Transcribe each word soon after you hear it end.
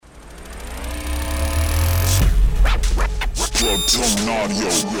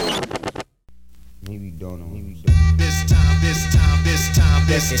Maybe you don't know. This time to build. This time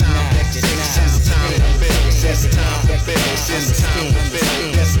to build. Power. This time to build.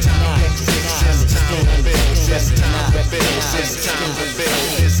 Power. This time to build. Power. This time to build.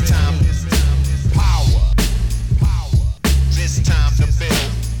 Power.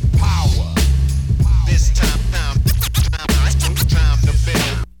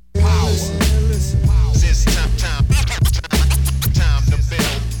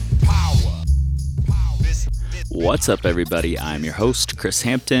 What's up, everybody? I'm your host, Chris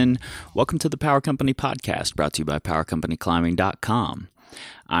Hampton. Welcome to the Power Company Podcast, brought to you by PowerCompanyClimbing.com.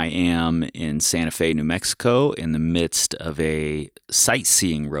 I am in Santa Fe, New Mexico, in the midst of a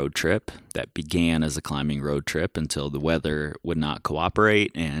sightseeing road trip that began as a climbing road trip until the weather would not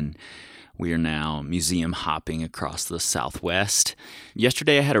cooperate, and we are now museum hopping across the Southwest.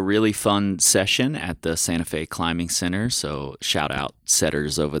 Yesterday, I had a really fun session at the Santa Fe Climbing Center, so shout out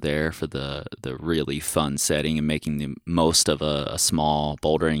setters over there for the really fun setting and making the most of a small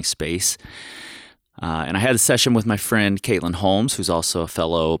bouldering space. And I had a session with my friend Caitlin Holmes, who's also a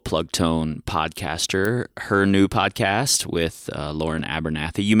fellow Plug Tone podcaster. Her new podcast with Lauren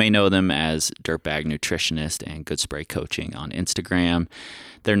Abernathy. You may know them as Dirtbag Nutritionist and Good Spray Coaching on Instagram.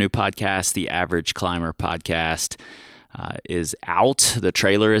 Their new podcast, The Average Climber Podcast, is out. The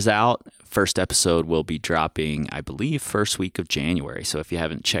trailer is out. First episode will be dropping, I believe, first week of January. So if you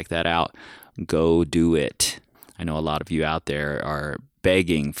haven't checked that out, go do it. I know a lot of you out there are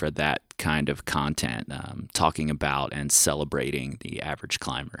begging for that kind of content, talking about and celebrating the average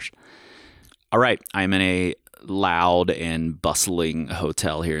climbers. All right, I'm in a loud and bustling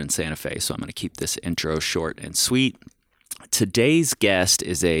hotel here in Santa Fe, so I'm going to keep this intro short and sweet. Today's guest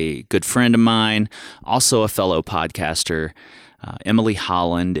is a good friend of mine, also a fellow podcaster. Emily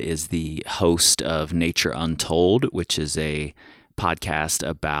Holland is the host of Nature Untold, which is a podcast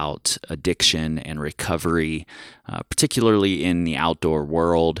about addiction and recovery, particularly in the outdoor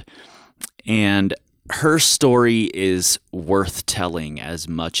world. And her story is worth telling as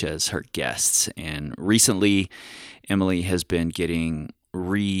much as her guests. And recently, Emily has been getting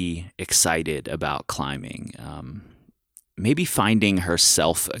re-excited about climbing, maybe finding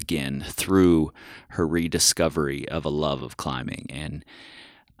herself again through her rediscovery of a love of climbing. And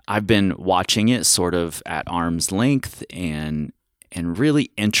I've been watching it sort of at arm's length and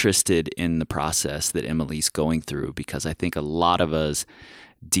really interested in the process that Emily's going through, because I think a lot of us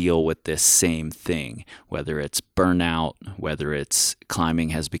deal with this same thing, whether it's burnout, whether it's climbing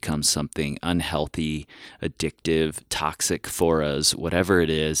has become something unhealthy, addictive, toxic for us, whatever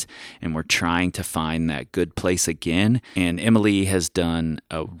it is, and we're trying to find that good place again. And Emily has done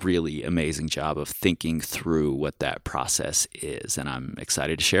a really amazing job of thinking through what that process is, and I'm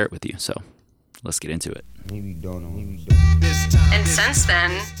excited to share it with you. So let's get into it. Maybe you don't know. And since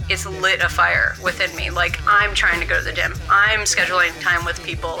then, it's lit a fire within me. Like, I'm trying to go to the gym. I'm scheduling time with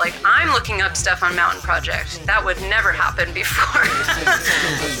people. Like, I'm looking up stuff on Mountain Project. That would never happen before.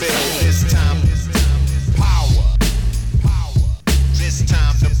 This time, power. This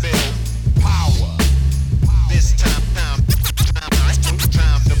time to build. Power. This time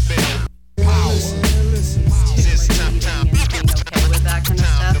to build. Power. This time Being okay with that kind of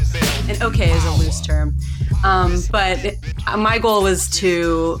stuff. And okay is a loose term. But my goal was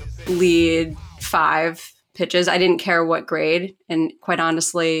to lead 5 pitches. I didn't care what grade. And quite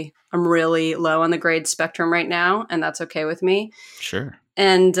honestly, I'm really low on the grade spectrum right now, and that's okay with me. Sure.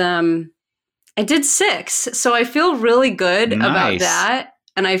 And I did 6. So I feel really good about that.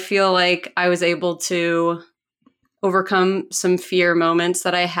 And I feel like I was able to overcome some fear moments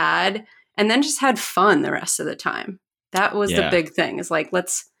that I had, and then just had fun the rest of the time. That was the big thing. Is like,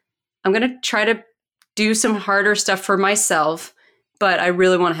 I'm going to try to do some harder stuff for myself, but I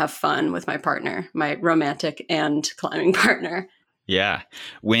really want to have fun with my partner, my romantic and climbing partner. Yeah.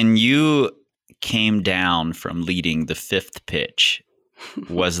 When you came down from leading the 5th pitch,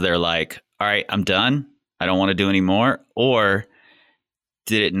 was there like, all right, I'm done, I don't want to do any more? Or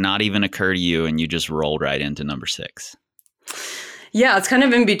did it not even occur to you and you just rolled right into number 6? Yeah, it's kind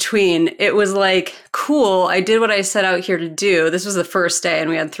of in between. It was like, cool, I did what I set out here to do. This was the first day and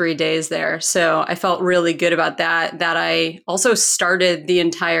we had 3 days there. So I felt really good about that I also started the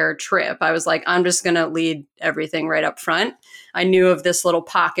entire trip. I was like, I'm just going to lead everything right up front. I knew of this little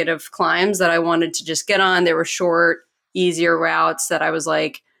pocket of climbs that I wanted to just get on. They were short, easier routes that I was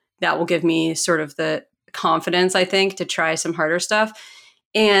like, that will give me sort of the confidence, I think, to try some harder stuff.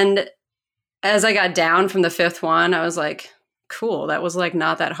 And as I got down from the 5th one, I was like, cool, that was like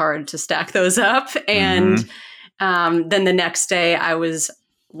not that hard to stack those up. And then the next day I was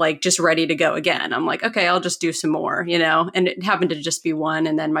like just ready to go again. I'm like, okay, I'll just do some more, and it happened to just be one.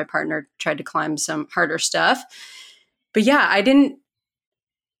 And then my partner tried to climb some harder stuff. But yeah,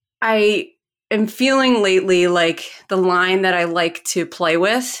 I am feeling lately like the line that I like to play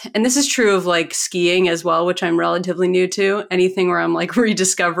with, and this is true of like skiing as well, which I'm relatively new to, anything where I'm like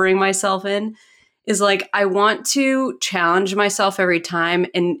rediscovering myself in, is like I want to challenge myself every time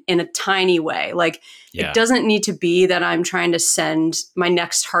in a tiny way. Like it doesn't need to be that I'm trying to send my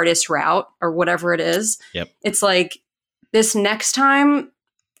next hardest route or whatever it is. Yep. It's like this next time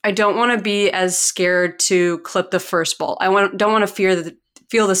I don't want to be as scared to clip the first bolt. Don't want to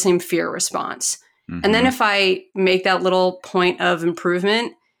feel the same fear response. Mm-hmm. And then if I make that little point of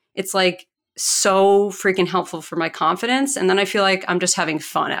improvement, it's like so freaking helpful for my confidence. And then I feel like I'm just having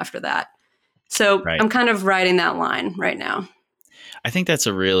fun after that. So I'm kind of riding that line right now. I think that's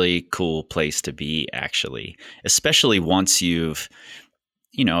a really cool place to be, actually, especially once you've,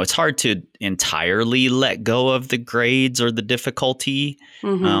 it's hard to entirely let go of the grades or the difficulty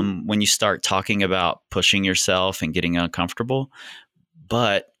when you start talking about pushing yourself and getting uncomfortable.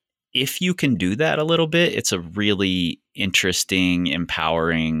 But if you can do that a little bit, it's a really interesting,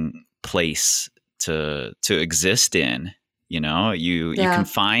 empowering place to exist in. You can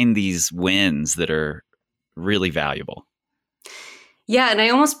find these wins that are really valuable. Yeah. And I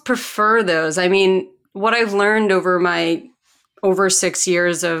almost prefer those. I mean, what I've learned over my over 6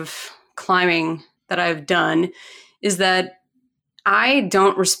 years of climbing that I've done is that I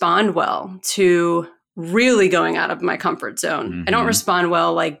don't respond well to really going out of my comfort zone. Mm-hmm. I don't respond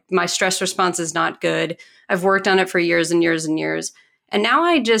well. Like my stress response is not good. I've worked on it for years and years and years. And now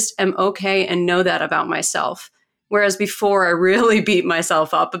I just am okay and know that about myself. Whereas before I really beat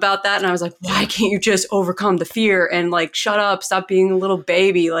myself up about that. And I was like, why can't you just overcome the fear and like, shut up, stop being a little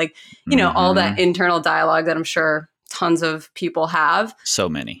baby. Like, all that internal dialogue that I'm sure tons of people have. So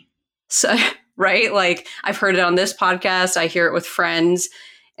many. So, right. Like I've heard it on this podcast. I hear it with friends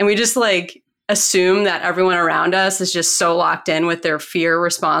and we just like assume that everyone around us is just so locked in with their fear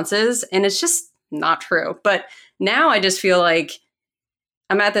responses. And it's just not true. But now I just feel like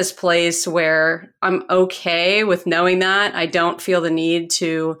I'm at this place where I'm okay with knowing that. I don't feel the need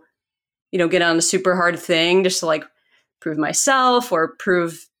to, get on a super hard thing just to like prove myself or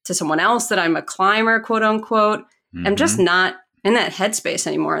prove to someone else that I'm a climber, quote unquote. Mm-hmm. I'm just not in that headspace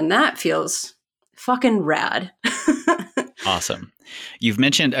anymore. And that feels fucking rad. Awesome. You've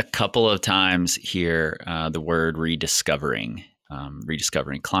mentioned a couple of times here the word rediscovering.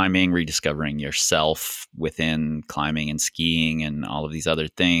 Rediscovering climbing, rediscovering yourself within climbing and skiing and all of these other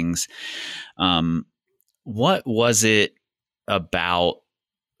things. What was it about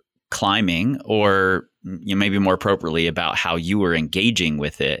climbing, or maybe more appropriately about how you were engaging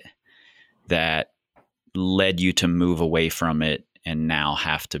with it, that led you to move away from it and now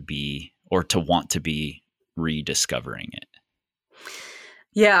have to be, or to want to be, rediscovering it?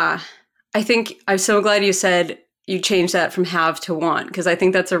 Yeah, I think I'm so glad you said you changed that from have to want, because I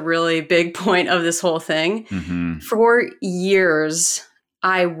think that's a really big point of this whole thing. Mm-hmm. For years,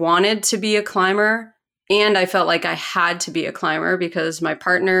 I wanted to be a climber and I felt like I had to be a climber because my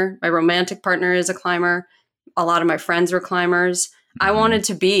romantic partner is a climber. A lot of my friends were climbers. Mm-hmm. I wanted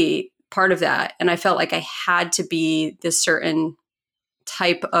to be part of that. And I felt like I had to be this certain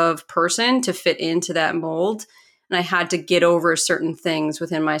type of person to fit into that mold. And I had to get over certain things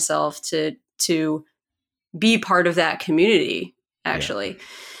within myself to be part of that community, actually. Yeah.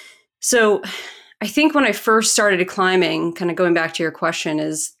 So I think when I first started climbing, kind of going back to your question,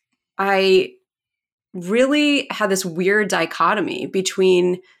 is I really had this weird dichotomy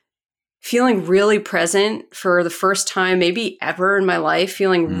between feeling really present for the first time, maybe ever in my life,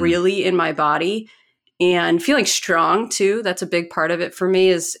 feeling really in my body and feeling strong too. That's a big part of it for me,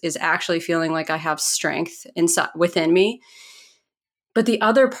 is actually feeling like I have strength inside within me. But the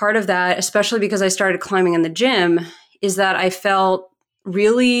other part of that, especially because I started climbing in the gym, is that I felt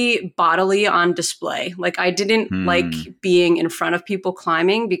really bodily on display. Like I didn't like being in front of people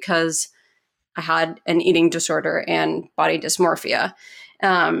climbing because I had an eating disorder and body dysmorphia.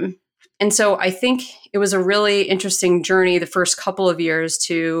 And so I think it was a really interesting journey the first couple of years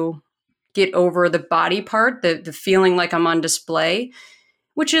to get over the body part, the feeling like I'm on display.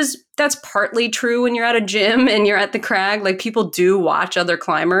 That's partly true when you're at a gym and you're at the crag. Like people do watch other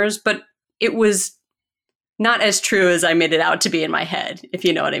climbers, but it was not as true as I made it out to be in my head, if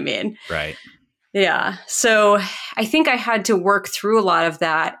you know what I mean. Right. Yeah. So I think I had to work through a lot of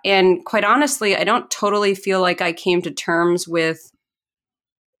that. And quite honestly, I don't totally feel like I came to terms with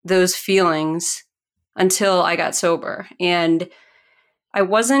those feelings until I got sober. And I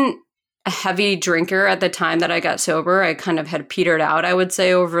wasn't a heavy drinker at the time that I got sober. I kind of had petered out, I would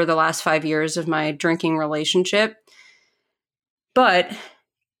say, over the last 5 years of my drinking relationship. But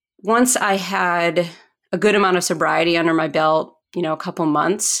once I had a good amount of sobriety under my belt, a couple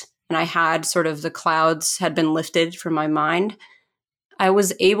months, and I had sort of the clouds had been lifted from my mind, I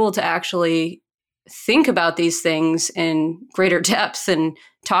was able to actually think about these things in greater depth and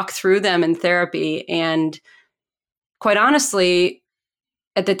talk through them in therapy. And quite honestly,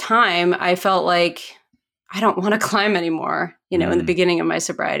 at the time, I felt like I don't want to climb anymore, in the beginning of my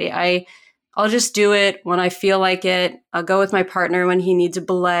sobriety. I'll just do it when I feel like it. I'll go with my partner when he needs a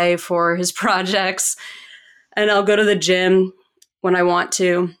belay for his projects, and I'll go to the gym when I want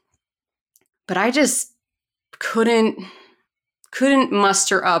to. But I just couldn't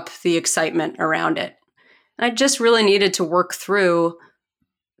muster up the excitement around it. And I just really needed to work through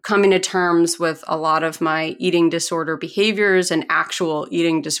coming to terms with a lot of my eating disorder behaviors and actual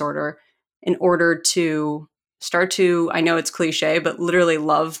eating disorder in order to start to, I know it's cliche, but literally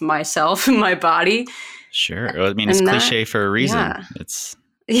love myself and my body. Sure. I mean, it's cliche for a reason. Yeah. It's,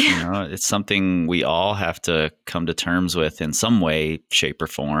 it's something we all have to come to terms with in some way, shape, or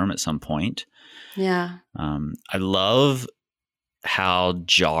form at some point. Yeah. I love how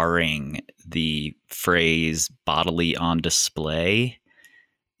jarring the phrase bodily on display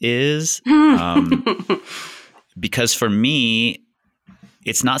is. Because for me,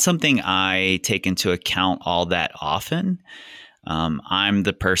 it's not something I take into account all that often. I'm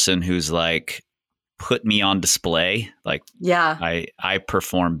the person who's like, put me on display. Like, yeah, I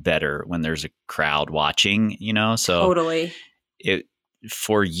perform better when there's a crowd watching, so totally.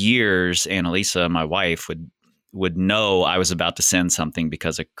 For years, Annalisa, my wife, would know I was about to send something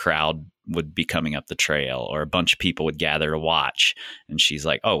because a crowd would be coming up the trail or a bunch of people would gather to watch. And she's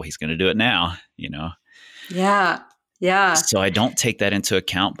like, oh, he's going to do it now, Yeah. Yeah. So I don't take that into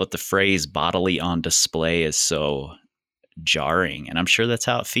account, but the phrase bodily on display is so jarring. And I'm sure that's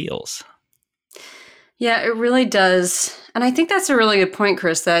how it feels. Yeah, it really does. And I think that's a really good point,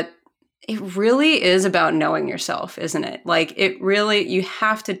 Chris, that it really is about knowing yourself, isn't it? Like you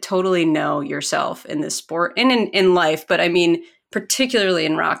have to totally know yourself in this sport and in life. But I mean, particularly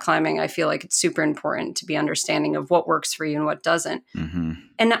in rock climbing, I feel like it's super important to be understanding of what works for you and what doesn't. Mm-hmm.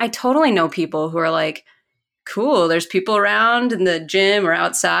 And I totally know people who are like, cool, there's people around in the gym or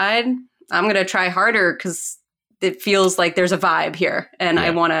outside. I'm going to try harder because it feels like there's a vibe here. And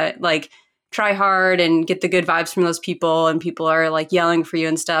I want to like try hard and get the good vibes from those people. And people are like yelling for you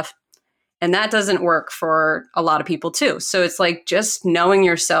and stuff. And that doesn't work for a lot of people too. So it's like just knowing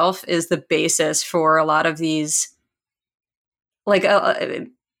yourself is the basis for a lot of these, like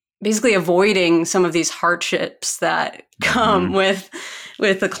basically avoiding some of these hardships that come with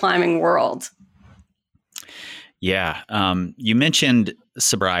the climbing world. Yeah. You mentioned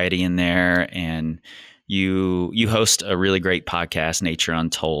sobriety in there, and you host a really great podcast, Nature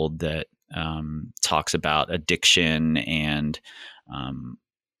Untold, that talks about addiction and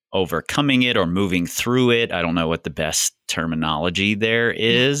overcoming it or moving through it. I don't know what the best terminology there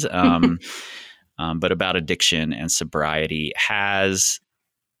is, but about addiction and sobriety. Has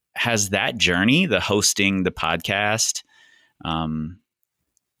that journey, the hosting the podcast,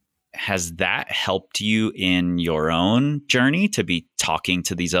 has that helped you in your own journey to be talking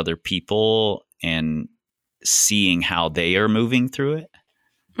to these other people and seeing how they are moving through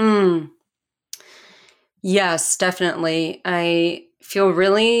it? Yes, definitely. I feel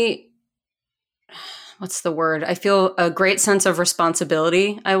really, what's the word? I feel a great sense of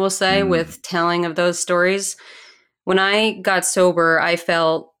responsibility, I will say, with telling of those stories. When I got sober, I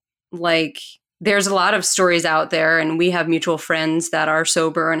felt like there's a lot of stories out there, and we have mutual friends that are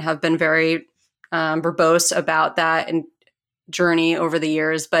sober and have been very verbose about that and journey over the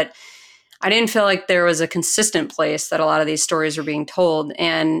years. But I didn't feel like there was a consistent place that a lot of these stories were being told.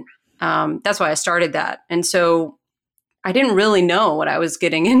 And that's why I started that. And so I didn't really know what I was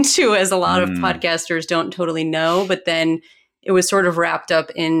getting into, as a lot of podcasters don't totally know. But then it was sort of wrapped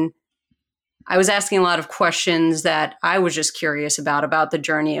up in, I was asking a lot of questions that I was just curious about the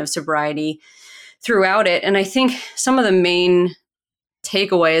journey of sobriety throughout it. And I think some of the main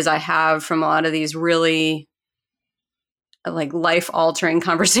takeaways I have from a lot of these really like life-altering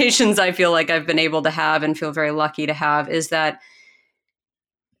conversations I feel like I've been able to have and feel very lucky to have is that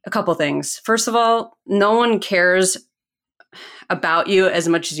a couple things. First of all, no one cares about you as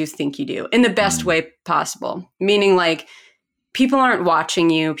much as you think you do, in the best way possible. Meaning, like, people aren't watching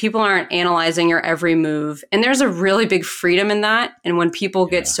you. People aren't analyzing your every move. And there's a really big freedom in that. And when people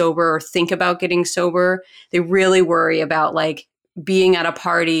get sober or think about getting sober, they really worry about like being at a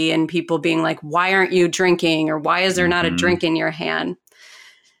party and people being like, why aren't you drinking? Or why is there not a drink in your hand?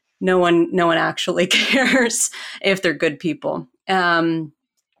 no one actually cares if they're good people.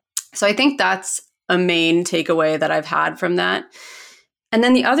 So I think that's a main takeaway that I've had from that. And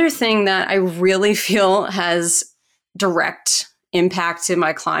then the other thing that I really feel has direct impact to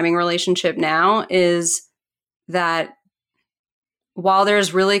my climbing relationship now is that while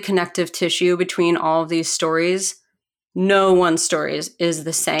there's really connective tissue between all of these stories, no one story is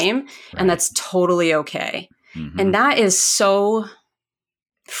the same. Right. And that's totally okay. Mm-hmm. And that is so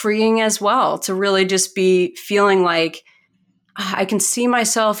freeing as well, to really just be feeling like I can see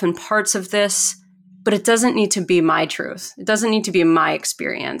myself in parts of this, but it doesn't need to be my truth. It doesn't need to be my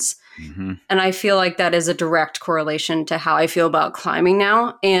experience. Mm-hmm. And I feel like that is a direct correlation to how I feel about climbing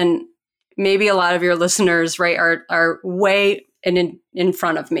now. And maybe a lot of your listeners, right, are way in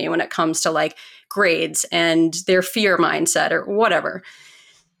front of me when it comes to like grades and their fear mindset or whatever.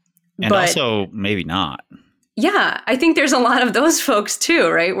 And also maybe not. Yeah, I think there's a lot of those folks too,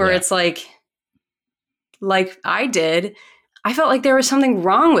 right? Where it's like I did, I felt like there was something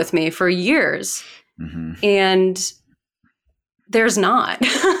wrong with me for years. Mm-hmm. And there's not.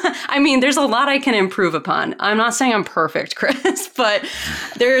 I mean, there's a lot I can improve upon. I'm not saying I'm perfect, Chris, but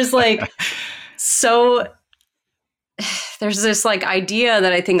there's there's this like idea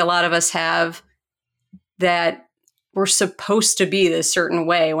that I think a lot of us have that we're supposed to be this certain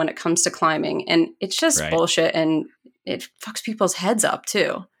way when it comes to climbing. And it's just bullshit. And it fucks people's heads up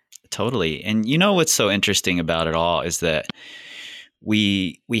too. Totally. And you know what's so interesting about it all is that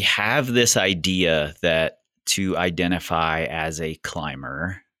we have this idea that to identify as a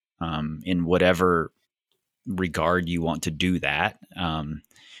climber, in whatever regard you want to do that,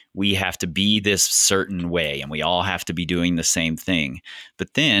 we have to be this certain way and we all have to be doing the same thing.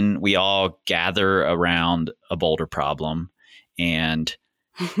 But then we all gather around a boulder problem and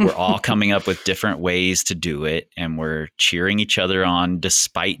we're all coming up with different ways to do it. And we're cheering each other on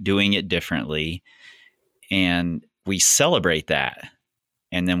despite doing it differently. And we celebrate that.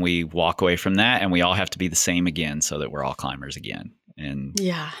 And then we walk away from that and we all have to be the same again so that we're all climbers again. And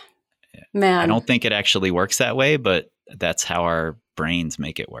yeah, man, I don't think it actually works that way, but that's how our brains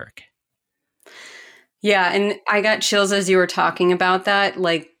make it work. Yeah. And I got chills as you were talking about that,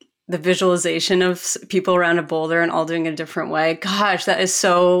 like the visualization of people around a boulder and all doing it a different way. Gosh, that is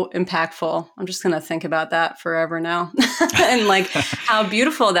so impactful. I'm just going to think about that forever now. And like how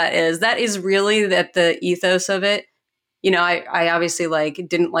beautiful that is. That is really the ethos of it. You know, I obviously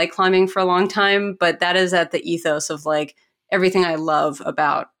didn't like climbing for a long time, but that is at the ethos of like everything I love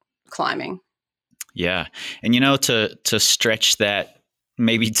about climbing. Yeah. And, to stretch that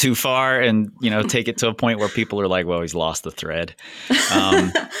maybe too far and, take it to a point where people are like, well, he's lost the thread.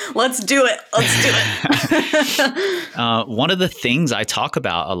 Let's do it. One of the things I talk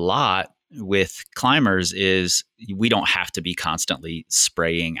about a lot with climbers is we don't have to be constantly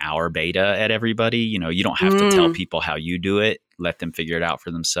spraying our beta at everybody. You don't have to tell people how you do it. Let them figure it out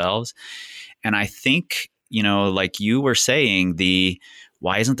for themselves. And I think, like you were saying,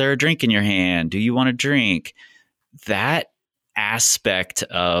 why isn't there a drink in your hand? Do you want a drink? That aspect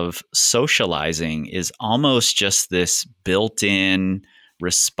of socializing is almost just this built-in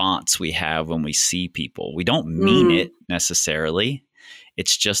response we have when we see people. We don't mean it necessarily.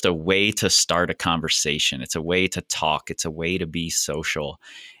 It's just a way to start a conversation. It's a way to talk. It's a way to be social.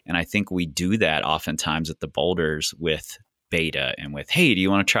 And I think we do that oftentimes at the boulders with beta and with, hey, do you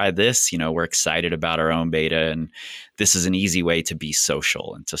want to try this? We're excited about our own beta. And this is an easy way to be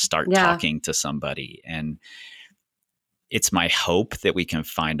social and to start talking to somebody. And it's my hope that we can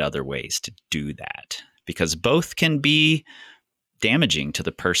find other ways to do that, because both can be damaging to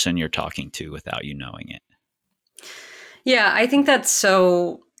the person you're talking to without you knowing it. Yeah, I think that's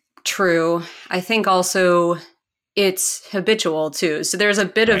so true. I think also it's habitual too. So there's a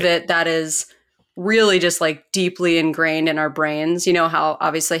bit of it that is really just like deeply ingrained in our brains. You know how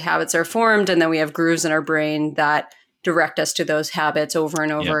obviously habits are formed and then we have grooves in our brain that direct us to those habits over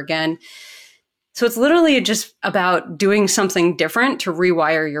and over again. So it's literally just about doing something different to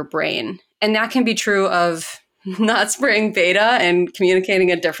rewire your brain. And that can be true of not spraying beta and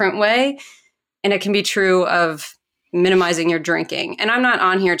communicating a different way. And it can be true of minimizing your drinking. And I'm not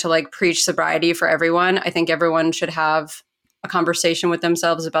on here to like preach sobriety for everyone. I think everyone should have a conversation with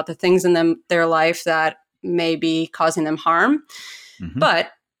themselves about the things in their life that may be causing them harm. Mm-hmm.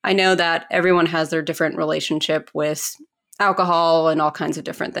 But I know that everyone has their different relationship with alcohol and all kinds of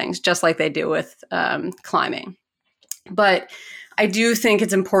different things, just like they do with climbing. But I do think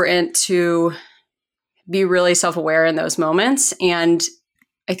it's important to be really self-aware in those moments. And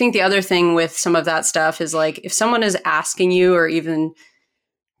I think the other thing with some of that stuff is like, if someone is asking you or even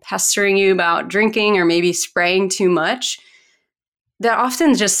pestering you about drinking or maybe spraying too much, that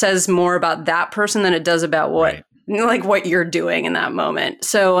often just says more about that person than it does about Right. what you're doing in that moment.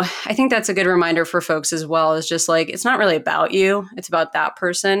 So I think that's a good reminder for folks as well, is just like, it's not really about you, it's about that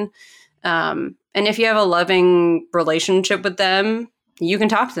person. And if you have a loving relationship with them, you can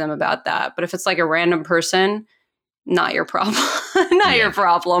talk to them about that. But if it's like a random person, not your problem. Not your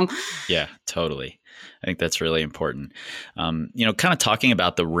problem. Yeah, totally. I think that's really important. Kind of talking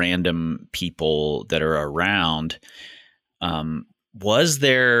about the random people that are around, was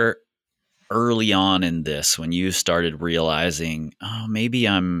there early on in this when you started realizing, oh, maybe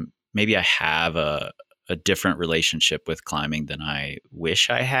I have a different relationship with climbing than I wish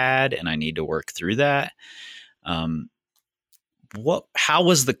I had, and I need to work through that? How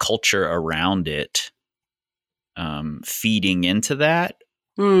was the culture around it feeding into that?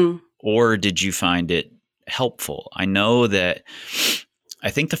 Or did you find it helpful? I know that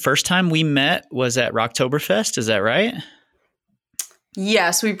I think the first time we met was at Rocktoberfest. Is that right?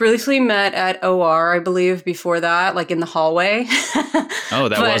 Yes, we briefly met at OR, I believe, before that, like in the hallway. Oh,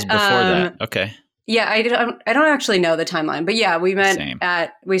 that was before that. Okay. Yeah, I don't actually know the timeline, but yeah, we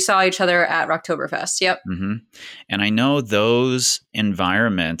met we saw each other at Rocktoberfest. Yep. Mm-hmm. And I know those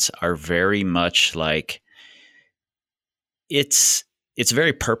environments are very much like, it's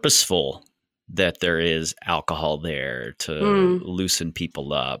very purposeful that there is alcohol there to loosen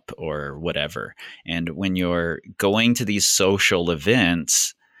people up or whatever. And when you're going to these social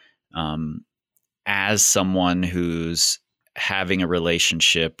events, as someone who's having a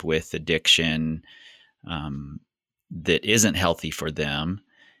relationship with addiction that isn't healthy for them,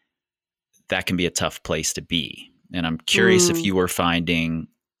 that can be a tough place to be. And I'm curious if you were finding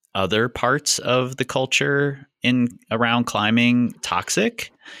other parts of the culture around climbing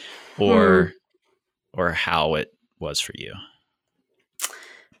toxic, or how it was for you.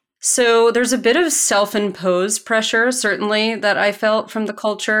 So there's a bit of self-imposed pressure, certainly, that I felt from the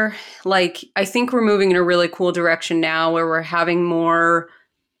culture. Like, I think we're moving in a really cool direction now where we're having more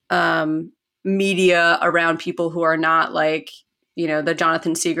media around people who are not like, the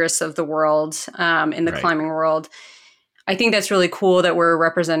Jonathan Segrist of the world in the climbing world. I think that's really cool that we're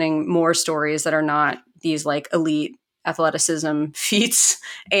representing more stories that are not these like elite athleticism feats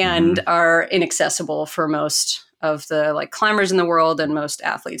and are inaccessible for most of the like climbers in the world and most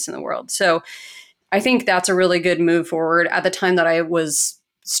athletes in the world. So I think that's a really good move forward. At the time that I was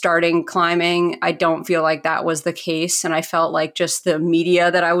starting climbing, I don't feel like that was the case. And I felt like just the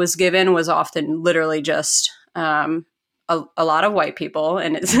media that I was given was often literally just a lot of white people,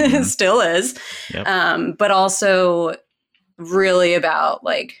 and it still is. Yep. But also really about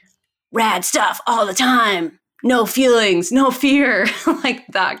like rad stuff all the time. No feelings, no fear, like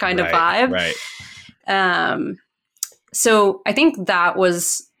that kind of vibe. Right. So I think that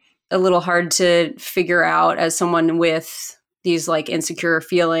was a little hard to figure out as someone with these like insecure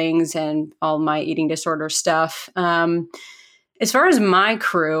feelings and all my eating disorder stuff. As far as my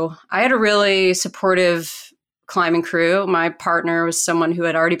crew, I had a really supportive climbing crew. My partner was someone who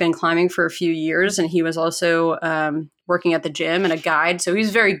had already been climbing for a few years, and he was also working at the gym and a guide. So he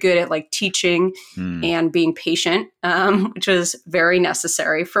was very good at like teaching and being patient, which was very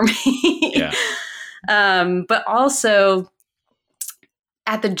necessary for me. Yeah. But also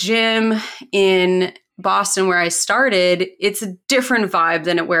at the gym in Boston where I started, it's a different vibe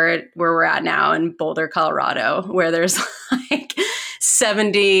than where we're at now in Boulder, Colorado, where there's like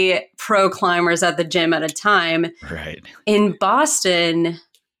 70 pro climbers at the gym at a time. Right. In Boston,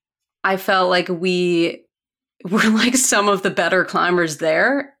 I felt like we were like some of the better climbers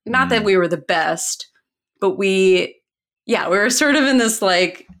there. Not that we were the best, but we were sort of in this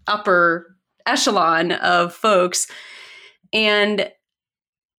like upper echelon of folks. And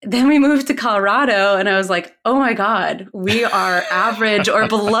then we moved to Colorado and I was like, oh my God, we are average or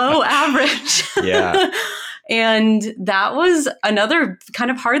below average. Yeah. And that was another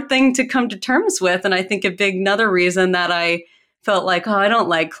kind of hard thing to come to terms with. And I think another reason that I felt like, oh, I don't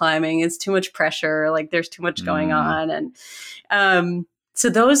like climbing. It's too much pressure. Like there's too much going on. And so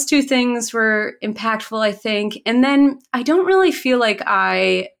those two things were impactful, I think. And then I don't really feel like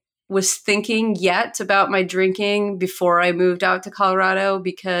I was thinking yet about my drinking before I moved out to Colorado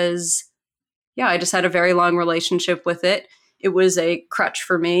because, I just had a very long relationship with it. It was a crutch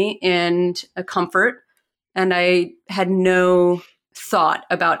for me and a comfort. And I had no thought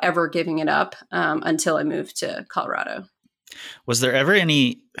about ever giving it up until I moved to Colorado. Was there ever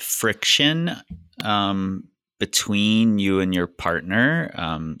any friction between you and your partner,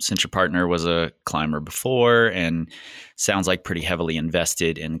 since your partner was a climber before and sounds like pretty heavily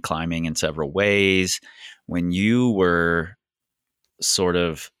invested in climbing in several ways, when you were sort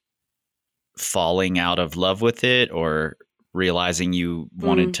of falling out of love with it or realizing you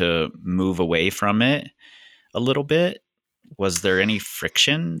wanted to move away from it a little bit. Was there any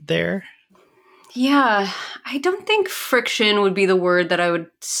friction there? Yeah, I don't think friction would be the word that I would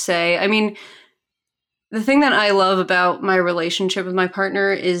say. I mean, the thing that I love about my relationship with my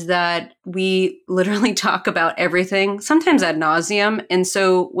partner is that we literally talk about everything, sometimes ad nauseum. And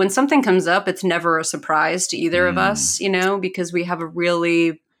so when something comes up, it's never a surprise to either of us, because we have a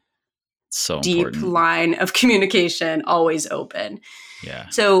really deep important line of communication always open. Yeah.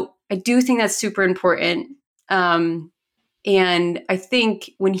 So I do think that's super important. And I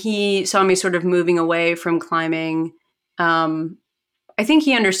think when he saw me sort of moving away from climbing, I think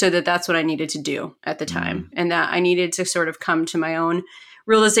he understood that that's what I needed to do at the time, and that I needed to sort of come to my own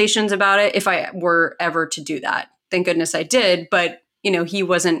realizations about it if I were ever to do that. Thank goodness I did, but he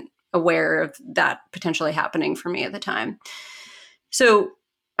wasn't aware of that potentially happening for me at the time. So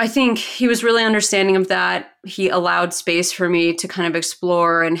I think he was really understanding of that. He allowed space for me to kind of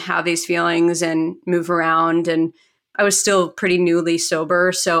explore and have these feelings and move around. And I was still pretty newly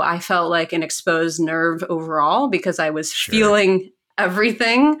sober, so I felt like an exposed nerve overall because I was feeling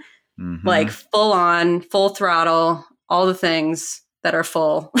everything, like full on, full throttle, all the things that are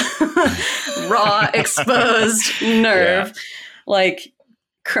full, raw, exposed nerve, like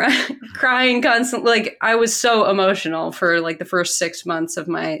crying constantly. Like I was so emotional for like the first 6 months of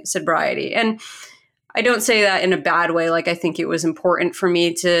my sobriety. And I don't say that in a bad way. Like I think it was important for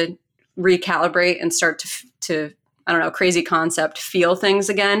me to recalibrate and start to I don't know, crazy concept, feel things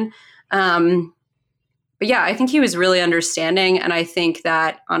again. But yeah, I think he was really understanding. And I think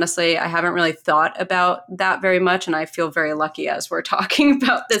that honestly, I haven't really thought about that very much. And I feel very lucky as we're talking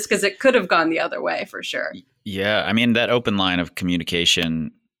about this because it could have gone the other way for sure. Yeah. I mean, that open line of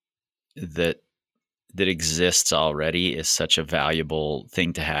communication that exists already is such a valuable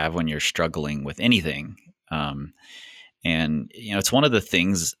thing to have when you're struggling with anything. And, it's one of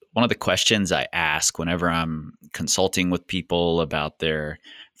the questions I ask whenever I'm consulting with people about their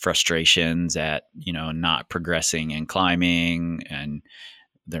frustrations at, not progressing in climbing and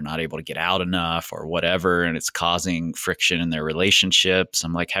they're not able to get out enough or whatever, and it's causing friction in their relationships.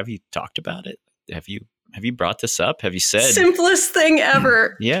 I'm like, have you talked about it? Have you brought this up? Have you said simplest thing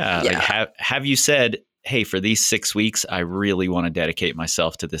ever? Yeah. Like have you said, hey, for these 6 weeks, I really want to dedicate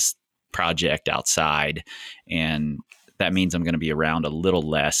myself to this project outside, and that means I'm going to be around a little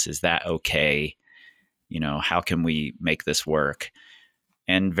less. Is that okay? How can we make this work?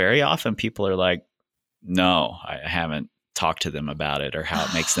 And very often people are like, no, I haven't talked to them about it or how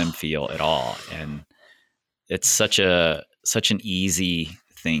it makes them feel at all. And it's such an easy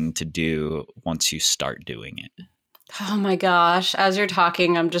thing to do once you start doing it. Oh my gosh. As you're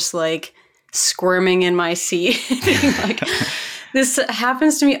talking, I'm just like squirming in my seat. Like, this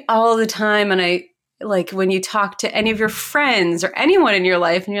happens to me all the time. And I like when you talk to any of your friends or anyone in your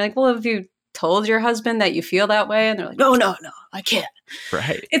life and you're like, well, have you told your husband that you feel that way? And they're like, no, I can't.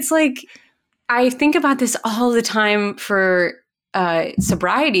 Right. It's like, I think about this all the time for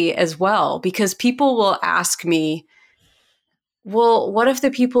sobriety as well, because people will ask me, well, what if the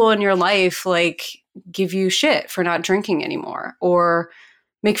people in your life like give you shit for not drinking anymore or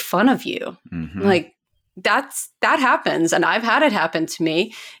make fun of you? Like that happens. And I've had it happen to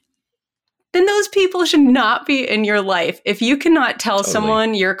me. Then those people should not be in your life. If you cannot tell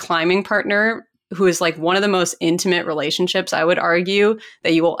someone, your climbing partner, who is like one of the most intimate relationships, I would argue,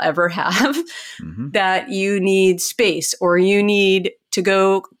 that you will ever have, that you need space or you need to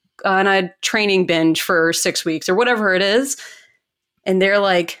go on a training binge for 6 weeks or whatever it is. And they're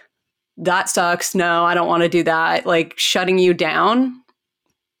like, that sucks. No, I don't want to do that. Like shutting you down.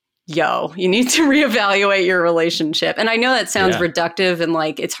 Yo, you need to reevaluate your relationship. And I know that sounds reductive and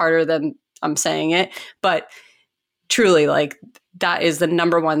like it's harder than I'm saying it, but truly like that is the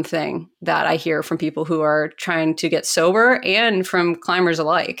number one thing that I hear from people who are trying to get sober and from climbers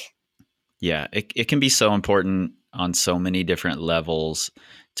alike. Yeah, it can be so important on so many different levels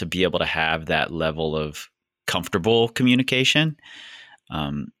to be able to have that level of comfortable communication.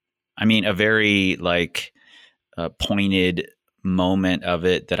 I mean, a very like pointed moment of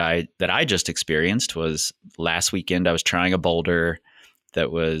it that I just experienced was last weekend. I was trying a boulder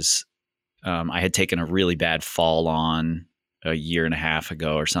that was I had taken a really bad fall on a year and a half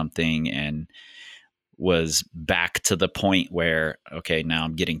ago or something, and was back to the point where, okay, now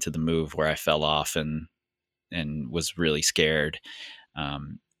I'm getting to the move where I fell off and was really scared.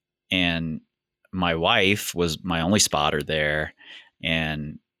 And my wife was my only spotter there,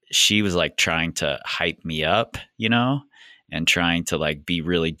 and she was like trying to hype me up, and trying to like be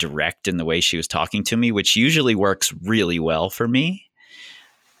really direct in the way she was talking to me, which usually works really well for me.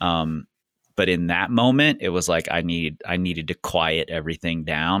 But in that moment, it was like I needed to quiet everything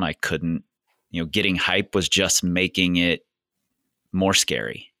down. I couldn't, getting hype was just making it more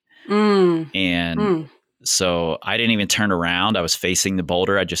scary. And so I didn't even turn around. I was facing the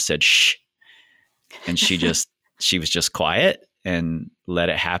boulder. I just said, shh. And she was just quiet and let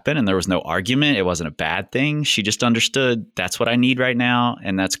it happen. And there was no argument. It wasn't a bad thing. She just understood that's what I need right now.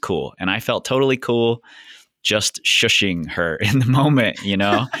 And that's cool. And I felt totally cool just shushing her in the moment,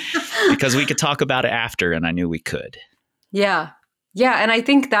 because we could talk about it after, and I knew we could. Yeah. Yeah. And I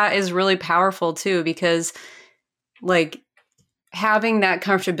think that is really powerful too, because like having that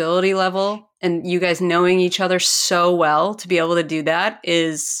comfortability level and you guys knowing each other so well to be able to do that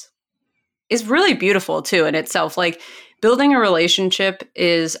is really beautiful too in itself. Like building a relationship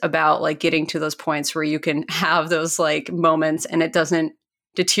is about like getting to those points where you can have those like moments and it doesn't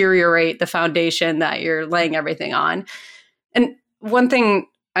deteriorate the foundation that you're laying everything on. And one thing,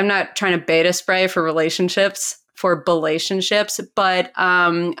 I'm not trying to beta spray for relationships, for relationships, but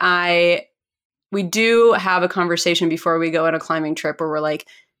we do have a conversation before we go on a climbing trip where we're like,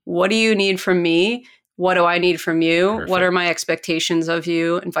 what do you need from me? What do I need from you? Perfect. What are my expectations of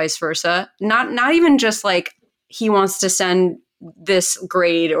you, and vice versa? Not even just like he wants to send this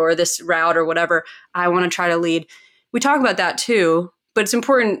grade or this route or whatever. I want to try to lead. We talk about that too, but it's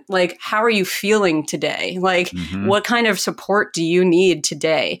important. Like, how are you feeling today? Like, what kind of support do you need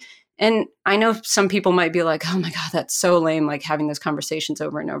today? And I know some people might be like, oh my God, that's so lame, like having those conversations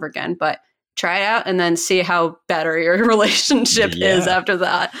over and over again, but try it out and then see how better your relationship is after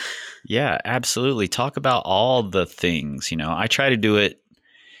that. Yeah, absolutely. Talk about all the things, I try to do it.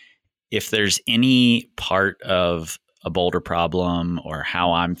 If there's any part of a boulder problem or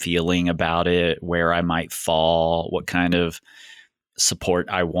how I'm feeling about it, where I might fall, what kind of support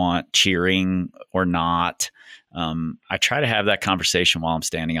I want, cheering or not, I try to have that conversation while I'm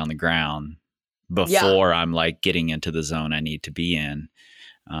standing on the ground before I'm like getting into the zone I need to be in,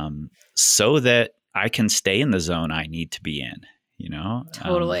 so that I can stay in the zone I need to be in,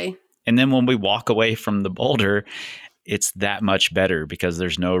 Totally. And then when we walk away from the boulder, it's that much better because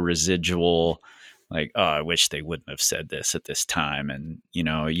there's no residual like, oh, I wish they wouldn't have said this at this time. And,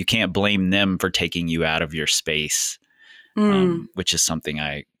 you can't blame them for taking you out of your space, which is something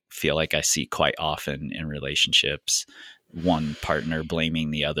I feel like I see quite often in relationships. One partner blaming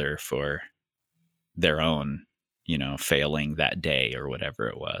the other for their own, failing that day or whatever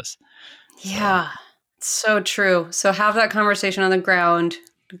it was. Yeah, so true. So have that conversation on the ground.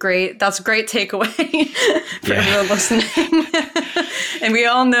 Great. That's a great takeaway for everyone listening. And we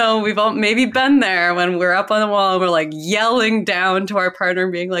all know, we've all maybe been there when we're up on the wall and we're like yelling down to our partner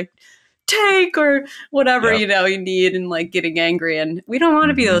being like, take or whatever, you need, and like getting angry. And we don't want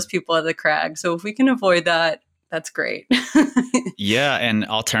to be those people at the crag. So if we can avoid that, that's great. Yeah. And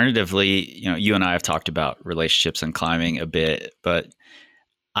alternatively, you and I have talked about relationships and climbing a bit, but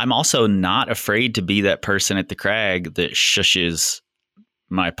I'm also not afraid to be that person at the crag that shushes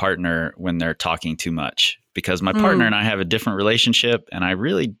my partner when they're talking too much, because my partner and I have a different relationship and I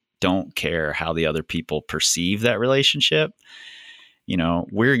really don't care how the other people perceive that relationship.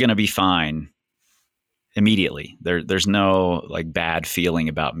 We're going to be fine immediately. There's no like bad feeling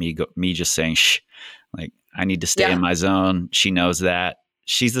about me just saying, shh, like I need to stay in my zone. She knows that.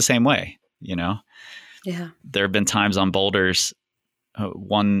 She's the same way, Yeah. There have been times on boulders,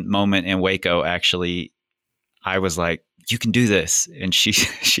 one moment in Waco, actually, I was like, you can do this. And she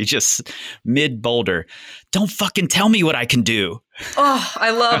just mid boulder, don't fucking tell me what I can do. Oh, I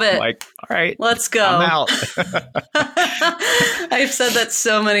love it. Like, all right, let's go. I'm out. I've said that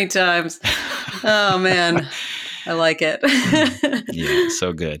so many times. Oh man, I like it. Yeah,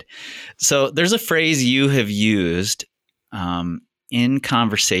 so good. So there's a phrase you have used in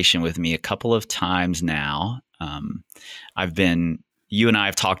conversation with me a couple of times now. You and I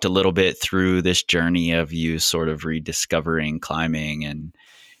have talked a little bit through this journey of you sort of rediscovering climbing and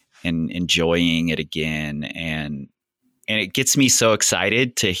enjoying it again. And it gets me so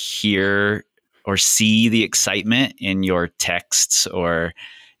excited to hear or see the excitement in your texts or,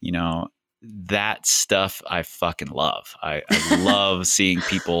 that stuff I fucking love. I love seeing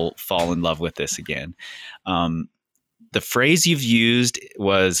people fall in love with this again. The phrase you've used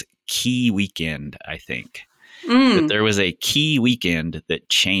was key weekend, I think. That there was a key weekend that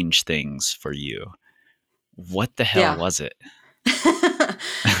changed things for you. What the hell was it?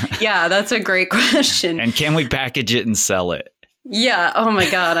 Yeah, that's a great question. And can we package it and sell it? Yeah. Oh my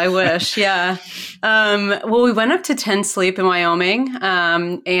God, I wish. Yeah. Well, we went up to 10 Sleep in Wyoming,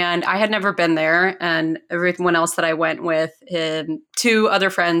 and I had never been there. And everyone else that I went with, two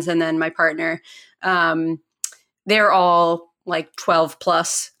other friends, and then my partner, they're all like 12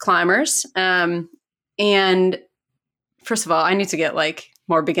 plus climbers. And first of all, I need to get like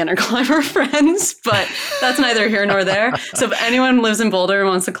more beginner climber friends, but that's neither here nor there. So if anyone lives in Boulder and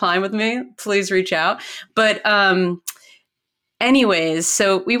wants to climb with me, please reach out. But anyways,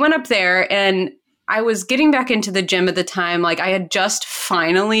 so we went up there and I was getting back into the gym at the time. Like I had just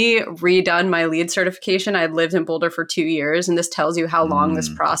finally redone my lead certification. I had lived in Boulder for 2 years. And this tells you how long this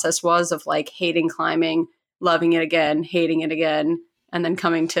process was of like hating climbing, loving it again, hating it again, and then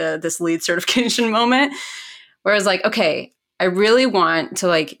coming to this lead certification moment where I was like, okay, I really want to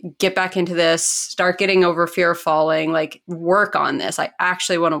like get back into this, start getting over fear of falling, like work on this. I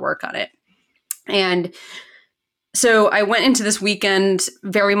actually want to work on it. And so I went into this weekend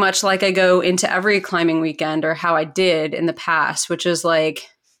very much like I go into every climbing weekend or how I did in the past, which is like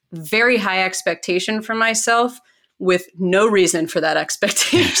very high expectation for myself with no reason for that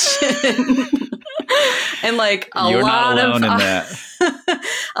expectation. And like You're not alone in that.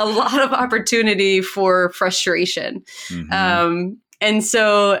 a lot of opportunity for frustration. And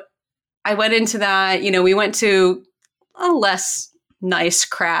so I went into that, we went to a less nice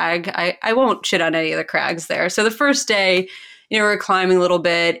crag. I won't shit on any of the crags there. So the first day, we were climbing a little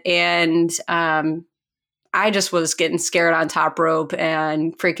bit and I just was getting scared on top rope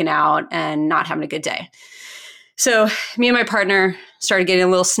and freaking out and not having a good day. So me and my partner started getting a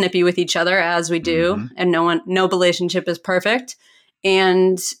little snippy with each other as we do. And no relationship is perfect.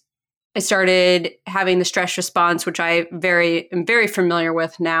 And I started having the stress response, which I am very familiar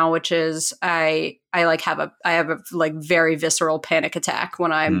with now, which is I have a like very visceral panic attack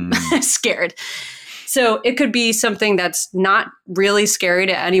when I'm scared. So it could be something that's not really scary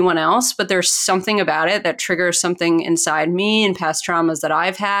to anyone else, but there's something about it that triggers something inside me and past traumas that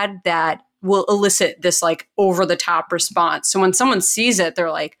I've had that will elicit this like over the top response. So when someone sees it,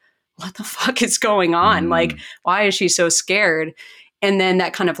 they're like, what the fuck is going on? Like, why is she so scared? And then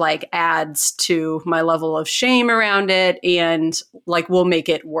that kind of like adds to my level of shame around it and like will make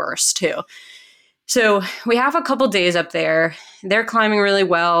it worse too. So we have a couple days up there. They're climbing really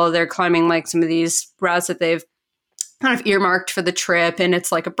well. They're climbing like some of these routes that they've kind of earmarked for the trip. And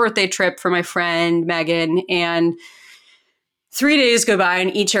it's like a birthday trip for my friend, Megan. And 3 days go by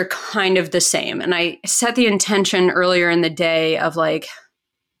and each are kind of the same. And I set the intention earlier in the day of like,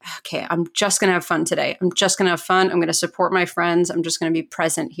 okay, I'm just going to have fun today. I'm just going to have fun. I'm going to support my friends. I'm just going to be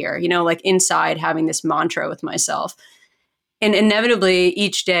present here, like inside having this mantra with myself. And inevitably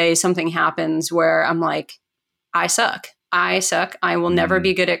each day something happens where I'm like, I suck. I suck. I will never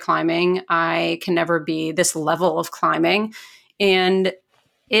be good at climbing. I can never be this level of climbing. And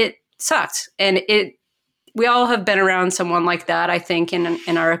it sucked. And we all have been around someone like that, I think,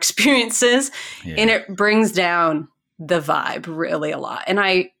 in our experiences. Yeah. And it brings down the vibe really a lot. And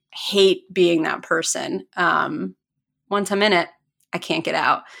I hate being that person. Once I'm in it, I can't get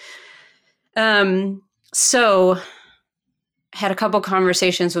out. So I had a couple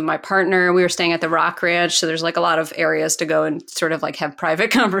conversations with my partner. We were staying at the Rock Ranch. So there's like a lot of areas to go and sort of like have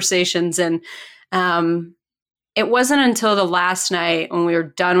private conversations. And it wasn't until the last night when we were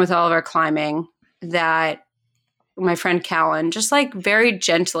done with all of our climbing that my friend Callan just like very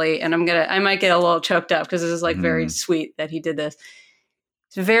gently, and I might get a little choked up because this is like very sweet that he did this.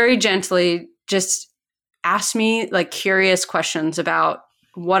 Very gently just asked me like curious questions about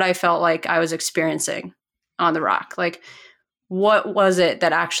what I felt like I was experiencing on the rock. Like, what was it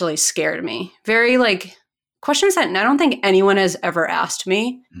that actually scared me? Very like questions that I don't think anyone has ever asked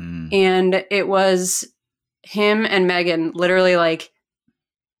me. And it was him and Megan literally like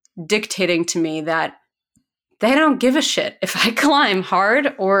dictating to me that they don't give a shit if I climb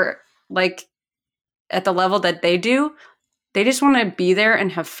hard or like at the level that they do. They just want to be there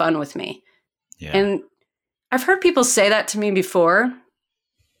and have fun with me. Yeah. And I've heard people say that to me before,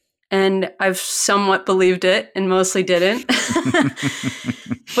 and I've somewhat believed it and mostly didn't.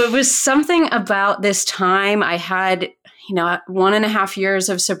 But it was something about this time. I had, 1.5 years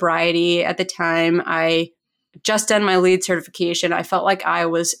of sobriety at the time. I just done my lead certification. I felt like I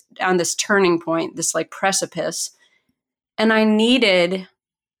was on this turning point, this like precipice. And I needed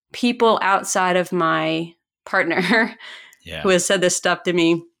people outside of my partner who has said this stuff to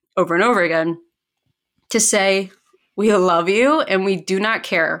me over and over again to say, we love you and we do not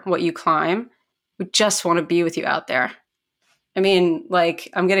care what you climb. We just want to be with you out there. I mean, like,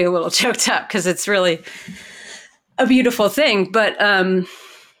 I'm getting a little choked up because it's really a beautiful thing. But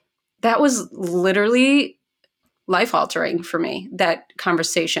that was literally life-altering for me, that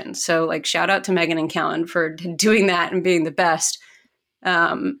conversation. So, like, shout out to Megan and Callan for doing that and being the best.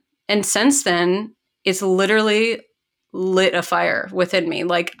 And since then, it's literally lit a fire within me.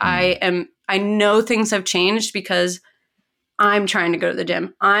 Like, I know things have changed because I'm trying to go to the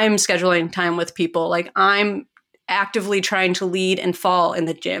gym. I'm scheduling time with people. Like I'm actively trying to lead and fall in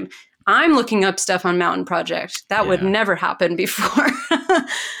the gym. I'm looking up stuff on Mountain Project. That would never happen before.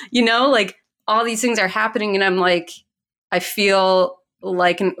 Like all these things are happening and I'm like, I feel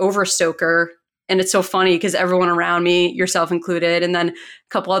like an overstoker. And it's so funny because everyone around me, yourself included, and then a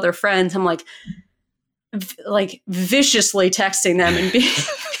couple other friends, I'm like viciously texting them and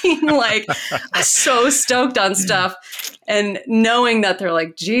being like so stoked on stuff and knowing that they're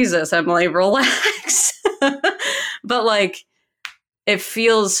like, Jesus, Emily, relax. But like, it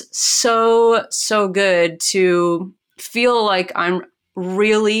feels so, so good to feel like I'm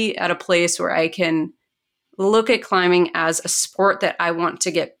really at a place where I can look at climbing as a sport that I want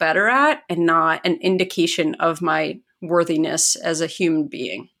to get better at and not an indication of my worthiness as a human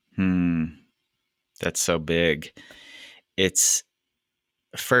being. That's so big. It's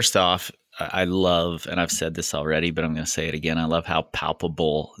first off, I love, and I've said this already, but I'm going to say it again. I love how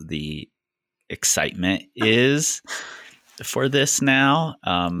palpable the excitement is for this now.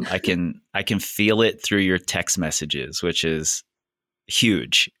 I can feel it through your text messages, which is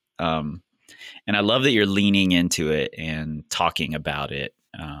huge. And I love that you're leaning into it and talking about it.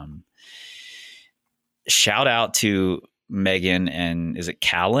 Shout out to Megan and is it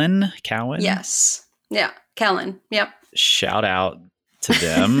Callan? Cowan? Yes. Yeah. Callan. Yep. Shout out to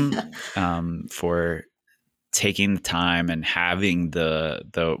them for taking the time and having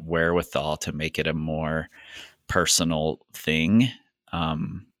the wherewithal to make it a more personal thing.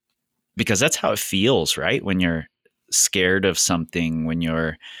 Because that's how it feels, right? When you're scared of something, when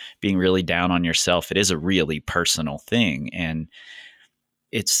you're being really down on yourself, it is a really personal thing. And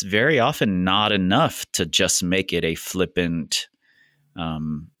it's very often not enough to just make it a flippant,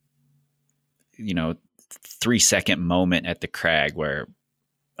 3-second moment at the crag where,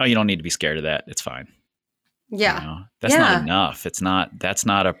 oh, you don't need to be scared of that. It's fine. Yeah. That's not enough. That's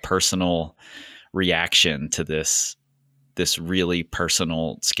not a personal reaction to this really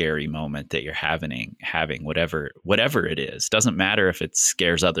personal, scary moment that you're having, whatever it is. Doesn't matter if it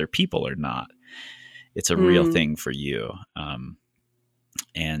scares other people or not. It's a real thing for you.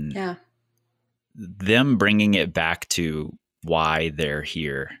 And them bringing it back to why they're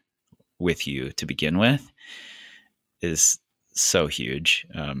here with you to begin with is so huge.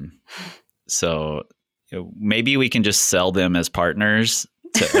 So maybe we can just sell them as partners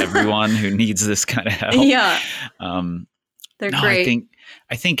to everyone who needs this kind of help. Yeah. They're great.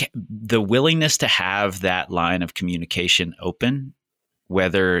 I think the willingness to have that line of communication open,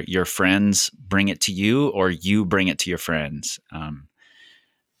 whether your friends bring it to you or you bring it to your friends,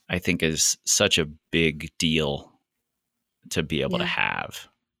 I think is such a big deal to be able to have.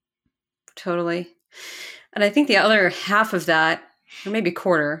 Totally. And I think the other half of that, or maybe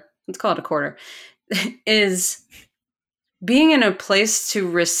quarter, let's call it a quarter, is being in a place to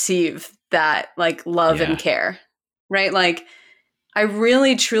receive that like love and care, right? Like I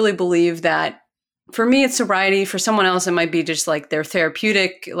really truly believe that for me, it's sobriety. For someone else, it might be just like their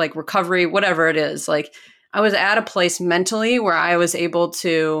therapeutic, like recovery, whatever it is. Like I was at a place mentally where I was able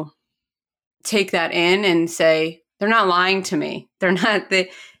to take that in and say, they're not lying to me. They're not,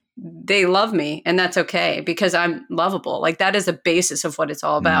 they love me and that's okay because I'm lovable. Like that is the basis of what it's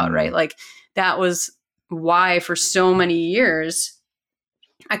all about, right? Like that was why for so many years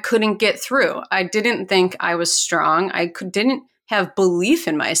I couldn't get through. I didn't think I was strong. Didn't have belief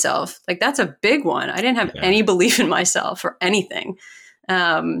in myself. Like that's a big one. I didn't have any belief in myself or anything.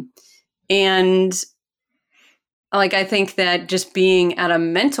 And like, I think that just being at a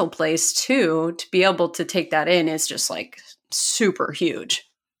mental place too, to be able to take that in is just like super huge.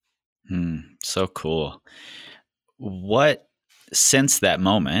 So cool. What, since that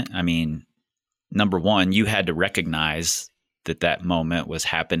moment, I mean, number one, you had to recognize that moment was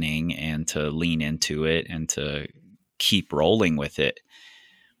happening and to lean into it and to keep rolling with it.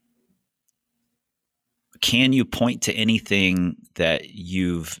 Can you point to anything that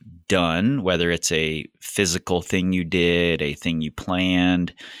you've done, whether it's a physical thing you did, a thing you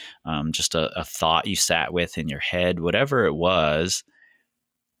planned, just a thought you sat with in your head, whatever it was,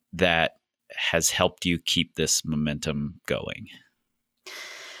 that has helped you keep this momentum going?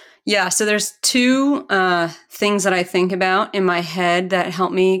 Yeah. So there's two things that I think about in my head that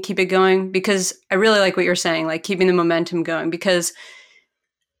help me keep it going, because I really like what you're saying, like keeping the momentum going. Because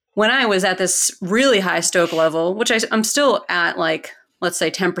when I was at this really high stoke level, which I'm still at like, let's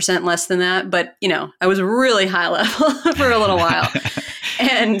say 10% less than that, but I was really high level for a little while.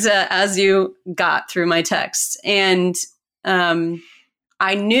 And as you got through my texts, and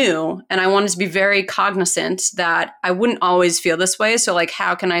I knew, and I wanted to be very cognizant that I wouldn't always feel this way. So like,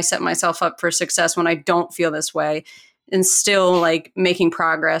 how can I set myself up for success when I don't feel this way? and still like making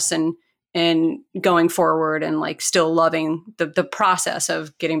progress and going forward and like still loving the process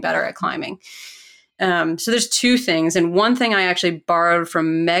of getting better at climbing. So there's two things. And one thing I actually borrowed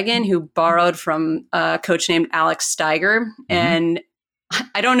from Megan, who borrowed from a coach named Alex Steiger. And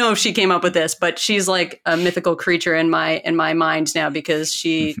I don't know if she came up with this, but she's like a mythical creature in my mind now, because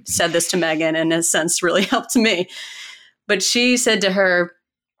she said this to Megan and in a sense really helped me. But she said to her,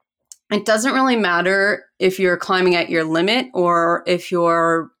 it doesn't really matter if you're climbing at your limit or if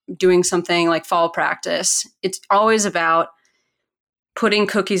you're doing something like fall practice. It's always about putting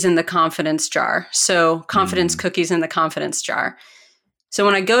cookies in the confidence jar. So confidence cookies in the confidence jar. So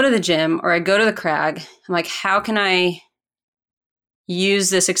when I go to the gym or I go to the crag, I'm like, how can I use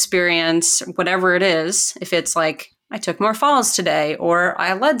this experience, whatever it is, if it's like I took more falls today, or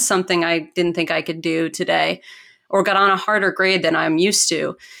I led something I didn't think I could do today, or got on a harder grade than I'm used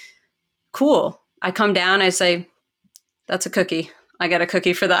to. Cool. I come down, I say, that's a cookie. I got a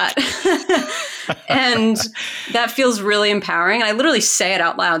cookie for that. And that feels really empowering. I literally say it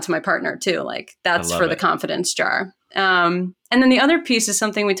out loud to my partner too. Like, that's for the confidence jar. And then the other piece is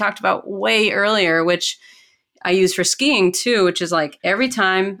something we talked about way earlier, which I use for skiing too, which is like every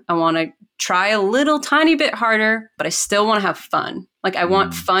time I want to try a little tiny bit harder, but I still want to have fun. Like I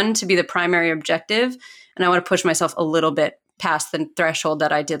want fun to be the primary objective. And I want to push myself a little bit past the threshold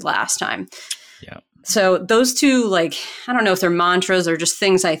that I did last time. Yeah. So those two, like, I don't know if they're mantras or just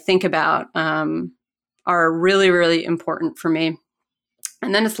things I think about, are really, really important for me.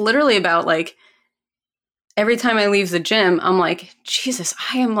 And then it's literally about like, every time I leave the gym, I'm like, Jesus,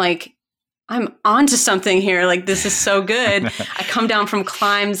 I'm onto something here. Like, this is so good. I come down from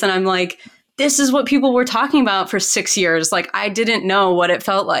climbs and I'm like, this is what people were talking about for 6 years. Like, I didn't know what it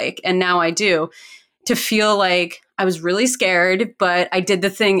felt like. And now I do. To feel like I was really scared, but I did the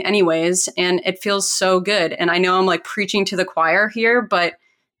thing anyways. And it feels so good. And I know I'm like preaching to the choir here, but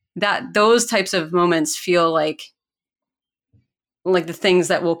those types of moments feel like the things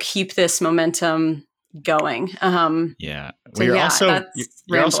that will keep this momentum going. Yeah. So you're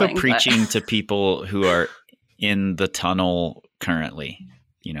also preaching to people who are in the tunnel currently,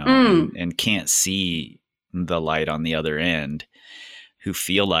 and can't see the light on the other end, who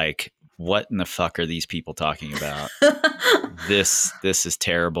feel like, what in the fuck are these people talking about? This is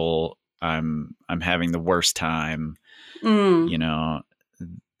terrible. I'm having the worst time.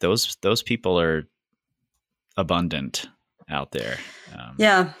 Those people are abundant out there.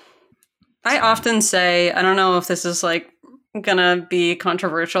 Yeah. I often say, I don't know if this is like gonna be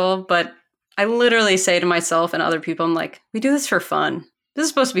controversial, but I literally say to myself and other people, I'm like, we do this for fun. This is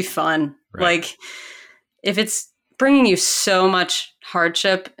supposed to be fun. Right. Like, if it's bringing you so much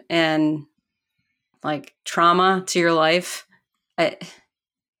hardship and like trauma to your life,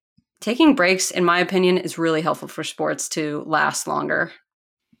 taking breaks, in my opinion, is really helpful for sports to last longer.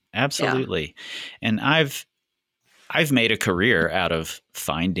 Absolutely. Yeah. And I've made a career out of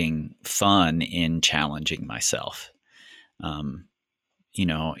finding fun in challenging myself.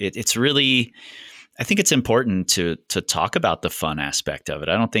 It's really, I think it's important to talk about the fun aspect of it.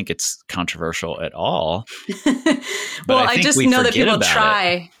 I don't think it's controversial at all. Well, I just know that people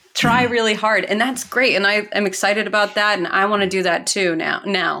try really hard, and that's great. And I am excited about that. And I want to do that too now I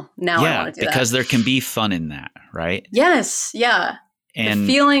want to do that. Because there can be fun in that, right? Yes. Yeah. And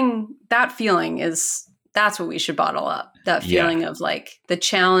that feeling is, that's what we should bottle up. That feeling of like the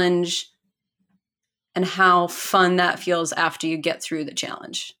challenge and how fun that feels after you get through the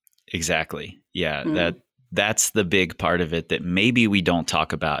challenge. Exactly. Yeah. That's the big part of it that maybe we don't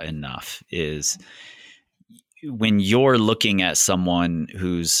talk about enough, is when you're looking at someone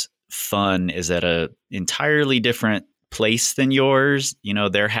whose fun is at a entirely different place than yours,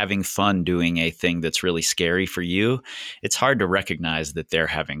 they're having fun doing a thing that's really scary for you. It's hard to recognize that they're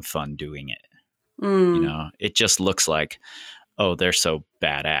having fun doing it. It just looks like, oh, they're so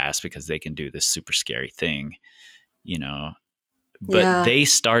badass because they can do this super scary thing, but they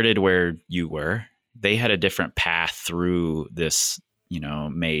started where you were. They had a different path through this,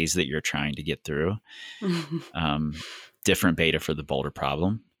 maze that you're trying to get through. Different beta for the boulder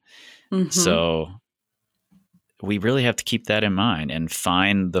problem. Mm-hmm. So we really have to keep that in mind and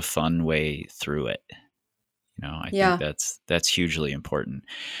find the fun way through it. I think that's hugely important.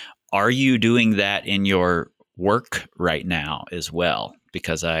 Are you doing that in your work right now as well?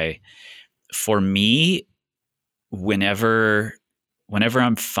 Because for me, whenever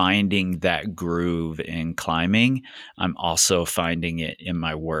I'm finding that groove in climbing, I'm also finding it in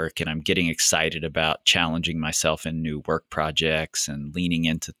my work, and I'm getting excited about challenging myself in new work projects and leaning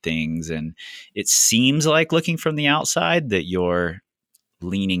into things. And it seems like, looking from the outside, that you're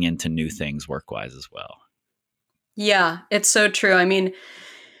leaning into new things work-wise as well. Yeah, it's so true. I mean,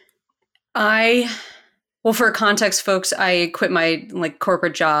 well, for context, folks, I quit my like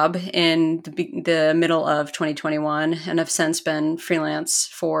corporate job in the middle of 2021, and have since been freelance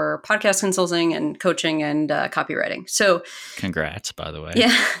for podcast consulting and coaching and copywriting. So, Congrats, by the way.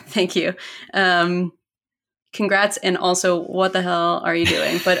 yeah, thank you. Congrats, and also, what the hell are you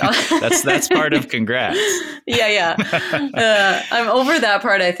doing? But that's part of congrats. Yeah. I'm over that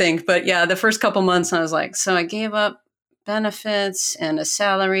part, I think. But yeah, the first couple months, I was like, so I gave up benefits and a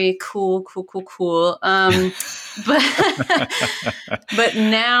salary. Cool. But but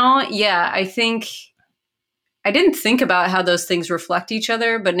now, yeah, I think I didn't think about how those things reflect each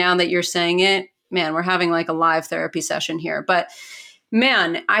other. But now that you're saying it, man, we're having like a live therapy session here. But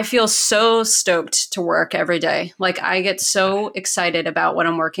man, I feel so stoked to work every day. Like I get so excited about what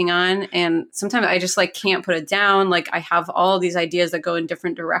I'm working on. And sometimes I just like can't put it down. Like I have all these ideas that go in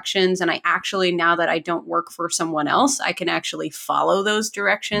different directions. And I actually, now that I don't work for someone else, I can actually follow those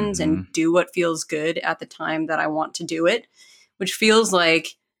directions and do what feels good at the time that I want to do it, which feels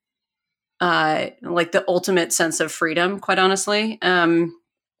like the ultimate sense of freedom, quite honestly.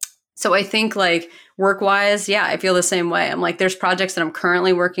 So I think like work-wise, yeah, I feel the same way. I'm like, there's projects that I'm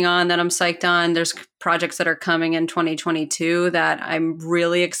currently working on that I'm psyched on. There's projects that are coming in 2022 that I'm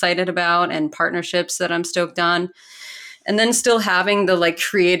really excited about, and partnerships that I'm stoked on. And then still having the like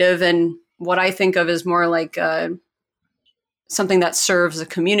creative and what I think of as more like something that serves a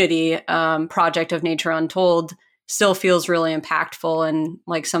community project of Nature Untold still feels really impactful, and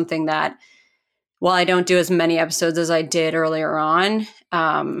like something that, while I don't do as many episodes as I did earlier on,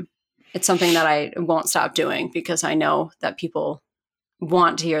 it's something that I won't stop doing because I know that people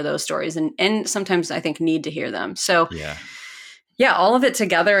want to hear those stories, and sometimes I think need to hear them. So yeah, all of it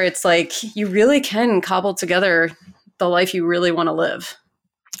together, it's like you really can cobble together the life you really want to live.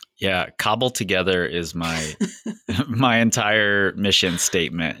 Yeah, cobble together is my my entire mission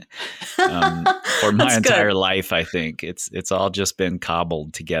statement for my entire life. I think it's all just been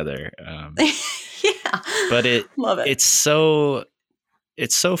cobbled together. Yeah, but love it.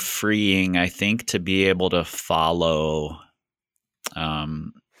 It's so freeing, I think, to be able to follow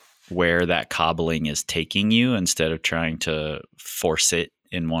where that cobbling is taking you instead of trying to force it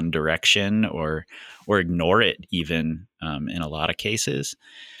in one direction or ignore it even in a lot of cases.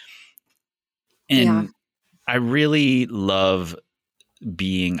 And I really love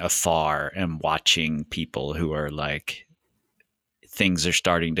being afar and watching people who are like, things are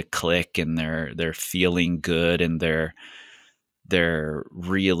starting to click and they're feeling good and they're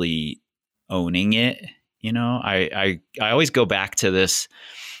really owning it. You know, I always go back to this.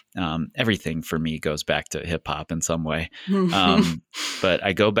 Everything for me goes back to hip hop in some way. But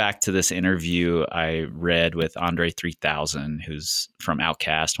I go back to this interview I read with Andre 3000, who's from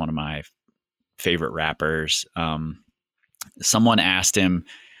Outkast, one of my favorite rappers. Someone asked him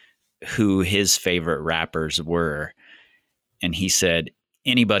who his favorite rappers were, and he said,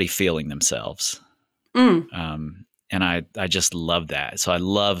 anybody feeling themselves. And I just love that. So I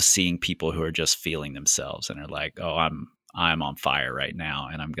love seeing people who are just feeling themselves and are like, oh, I'm on fire right now,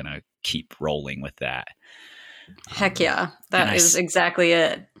 and I'm going to keep rolling with that. Heck yeah. That is exactly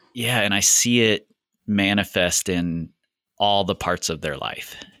it. Yeah. And I see it manifest in all the parts of their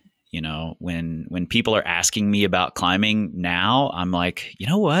life. You know, when people are asking me about climbing now, I'm like, you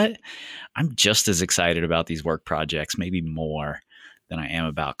know what? I'm just as excited about these work projects, maybe more than I am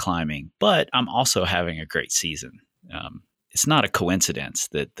about climbing, but I'm also having a great season. It's not a coincidence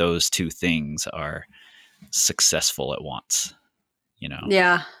that those two things are successful at once, you know?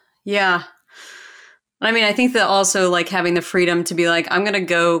 Yeah. I mean, I think that also like having the freedom to be like, I'm going to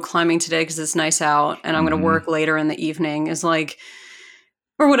go climbing today because it's nice out, and I'm going to work later in the evening is like,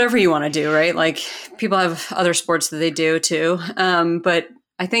 or whatever you want to do, right? Like people have other sports that they do too. But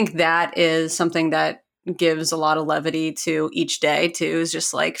I think that is something that gives a lot of levity to each day too, is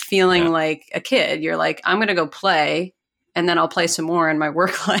just like feeling like a kid. You're like, I'm going to go play, and then I'll play some more in my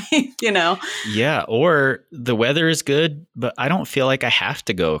work life, you know? Yeah. Or the weather is good, but I don't feel like I have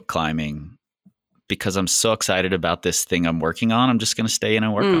to go climbing because I'm so excited about this thing I'm working on. I'm just going to stay in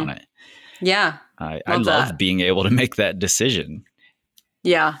and work on it. Yeah. I love being able to make that decision.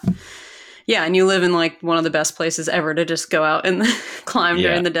 Yeah. Yeah. And you live in like one of the best places ever to just go out and climb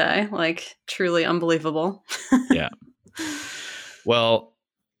during the day. Like truly unbelievable. Yeah. Well,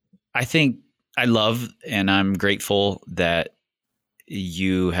 I think I love and I'm grateful that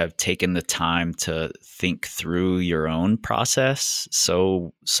you have taken the time to think through your own process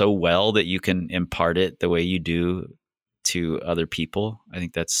so well that you can impart it the way you do to other people. I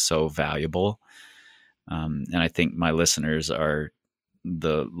think that's so valuable. And I think my listeners are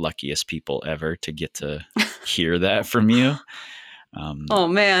the luckiest people ever to get to hear that from you. Oh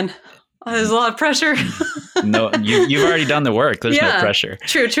man, there's a lot of pressure. No, you've already done the work. There's no pressure.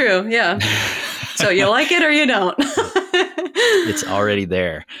 True. Yeah. So you like it or you don't. It's already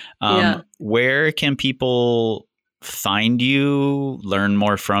there. Where can people find you, learn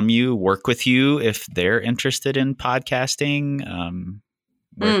more from you, work with you if they're interested in podcasting?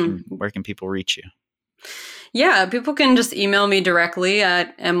 Where can people reach you? Yeah, people can just email me directly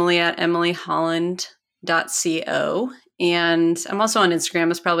at emily@emilyholland.co. And I'm also on Instagram.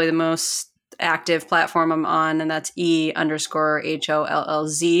 It's probably the most active platform I'm on, and that's E_HOLLZ.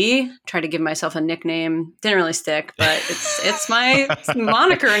 Try to give myself a nickname. Didn't really stick, but it's my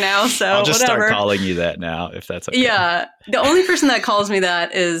moniker now, so I'll just whatever. start calling you that now, if that's okay. Yeah. The only person that calls me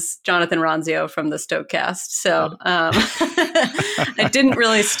that is Jonathan Ronzio from the Stokecast. So I didn't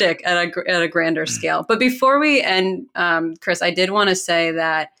really stick at a grander scale. But before we end, Chris, I did want to say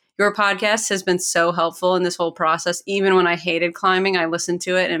that your podcast has been so helpful in this whole process. Even when I hated climbing, I listened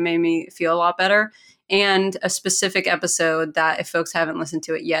to it and it made me feel a lot better. And a specific episode that, if folks haven't listened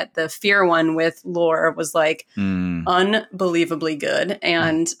to it yet, the fear one with Lore was like unbelievably good.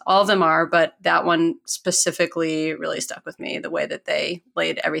 And all of them are, but that one specifically really stuck with me. The way that they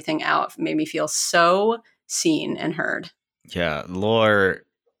laid everything out made me feel so seen and heard. Yeah, Lore,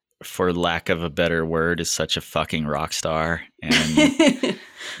 for lack of a better word, is such a fucking rock star. And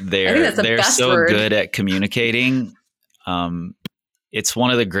they're so good at communicating. It's one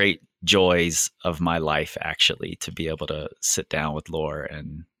of the great joys of my life, actually, to be able to sit down with Lore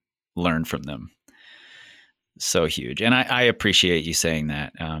and learn from them. So huge. And I appreciate you saying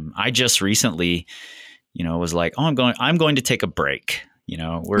that. I just recently, was like, I'm going to take a break.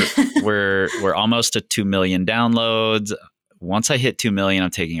 We're almost at 2 million downloads. Once I hit 2 million,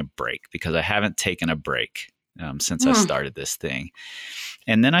 I'm taking a break, because I haven't taken a break since I started this thing.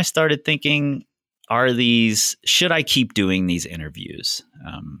 And then I started thinking, should I keep doing these interviews?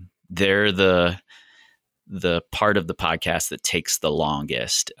 They're the part of the podcast that takes the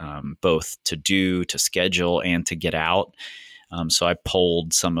longest, both to schedule and to get out. So I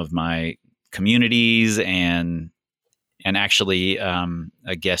polled some of my communities and actually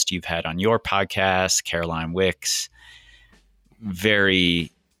a guest you've had on your podcast, Caroline Wicks,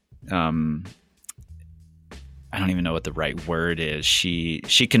 very, I don't even know what the right word is. She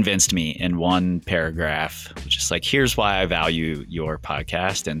convinced me in one paragraph, just like, here's why I value your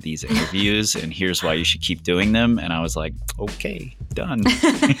podcast and these interviews, and here's why you should keep doing them. And I was like, okay, done.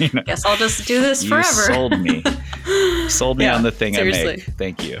 Guess I'll just do this forever. You sold me on the thing seriously. I make.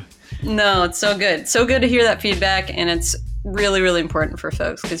 Thank you. No, it's so good. So good to hear that feedback. And it's really, really important for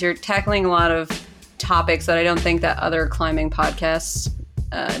folks, because you're tackling a lot of topics that I don't think that other climbing podcasts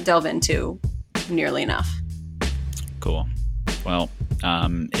delve into nearly enough. Cool. Well,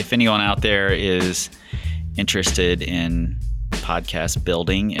 if anyone out there is interested in podcast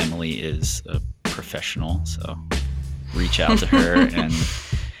building, Emily is a professional, so reach out to her and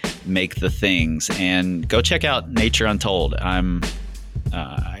make the things. And go check out Nature Untold. In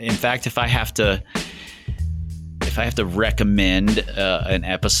fact, if I have to recommend an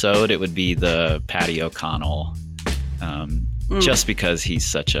episode, it would be the Patty O'Connell, just because he's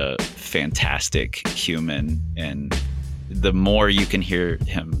such a fantastic human, and the more you can hear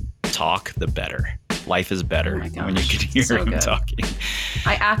him talk, the better. Life is better when you can hear him talking.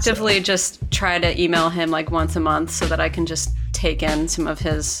 I actively just try to email him like once a month so that I can just take in some of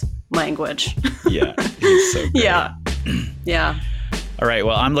his language. Yeah, he's so great. Yeah. All right.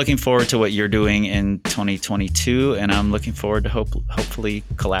 Well, I'm looking forward to what you're doing in 2022, and I'm looking forward to hopefully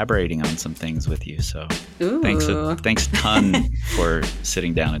collaborating on some things with you. So thanks a ton for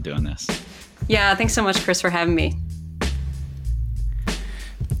sitting down and doing this. Yeah. Thanks so much, Chris, for having me.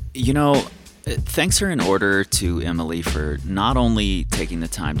 Thanks are in order to Emily for not only taking the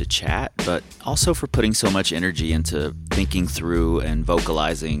time to chat, but also for putting so much energy into thinking through and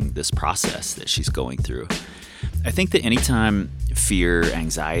vocalizing this process that she's going through. I think that anytime fear,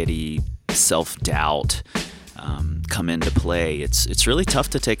 anxiety, self-doubt come into play, it's really tough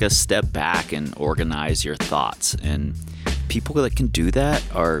to take a step back and organize your thoughts. And people that can do that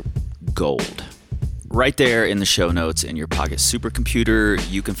are gold. Right there in the show notes in your Pocket Supercomputer,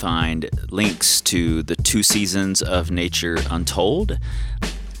 you can find links to the 2 seasons of Nature Untold.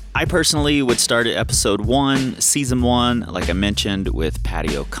 I personally would start at episode 1, season 1, like I mentioned, with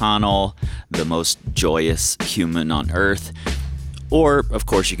Patty O'Connell, the most joyous human on earth. Or, of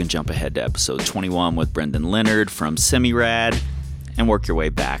course, you can jump ahead to episode 21 with Brendan Leonard from Semirad and work your way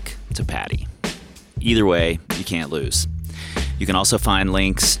back to Patty. Either way, you can't lose. You can also find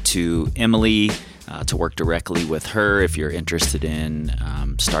links to Emily, to work directly with her if you're interested in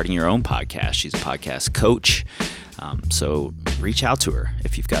starting your own podcast. She's a podcast coach. So reach out to her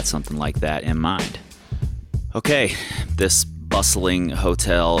if you've got something like that in mind. Okay, this bustling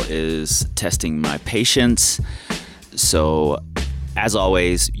hotel is testing my patience. So as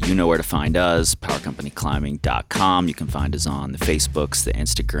always, you know where to find us, powercompanyclimbing.com. You can find us on the Facebooks, the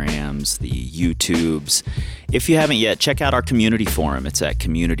Instagrams, the YouTubes. If you haven't yet, check out our community forum. It's at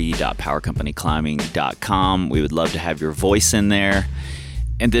community.powercompanyclimbing.com. We would love to have your voice in there.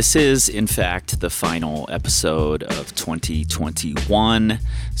 And this is, in fact, the final episode of 2021.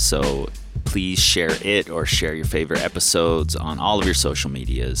 So please share it or share your favorite episodes on all of your social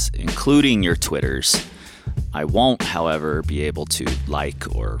medias, including your Twitters. I won't, however, be able to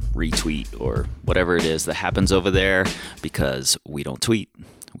like or retweet or whatever it is that happens over there because we don't tweet.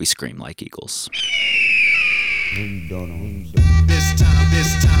 We scream like eagles. Maybe don't know. This time,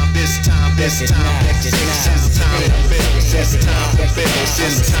 this time, this time, this time, this time, this time, this time, this time,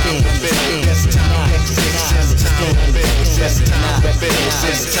 this time,